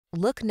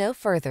Look no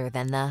further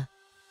than the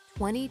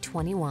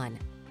 2021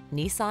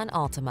 Nissan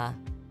Altima.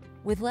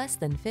 With less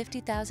than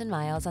 50,000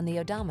 miles on the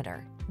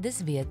odometer, this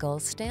vehicle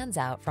stands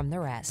out from the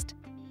rest.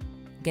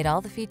 Get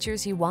all the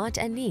features you want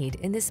and need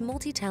in this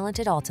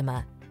multi-talented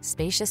Altima.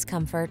 Spacious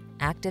comfort,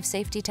 active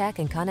safety tech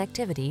and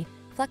connectivity,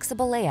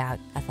 flexible layout,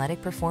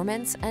 athletic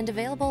performance, and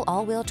available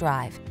all-wheel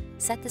drive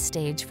set the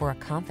stage for a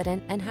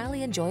confident and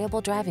highly enjoyable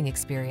driving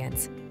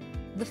experience.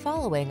 The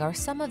following are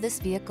some of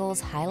this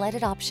vehicle's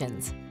highlighted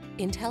options: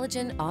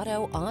 intelligent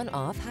auto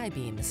on-off high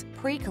beams,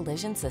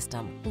 pre-collision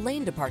system,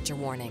 lane departure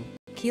warning,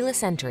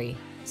 keyless entry,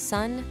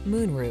 sun,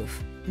 moonroof,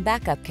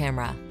 backup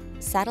camera,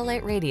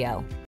 satellite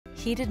radio,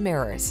 heated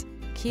mirrors,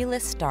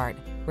 keyless start,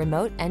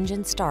 remote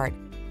engine start.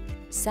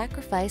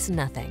 Sacrifice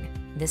nothing.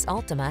 This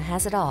Altima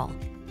has it all.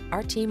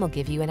 Our team will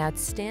give you an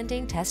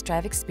outstanding test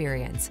drive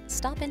experience.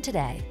 Stop in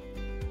today.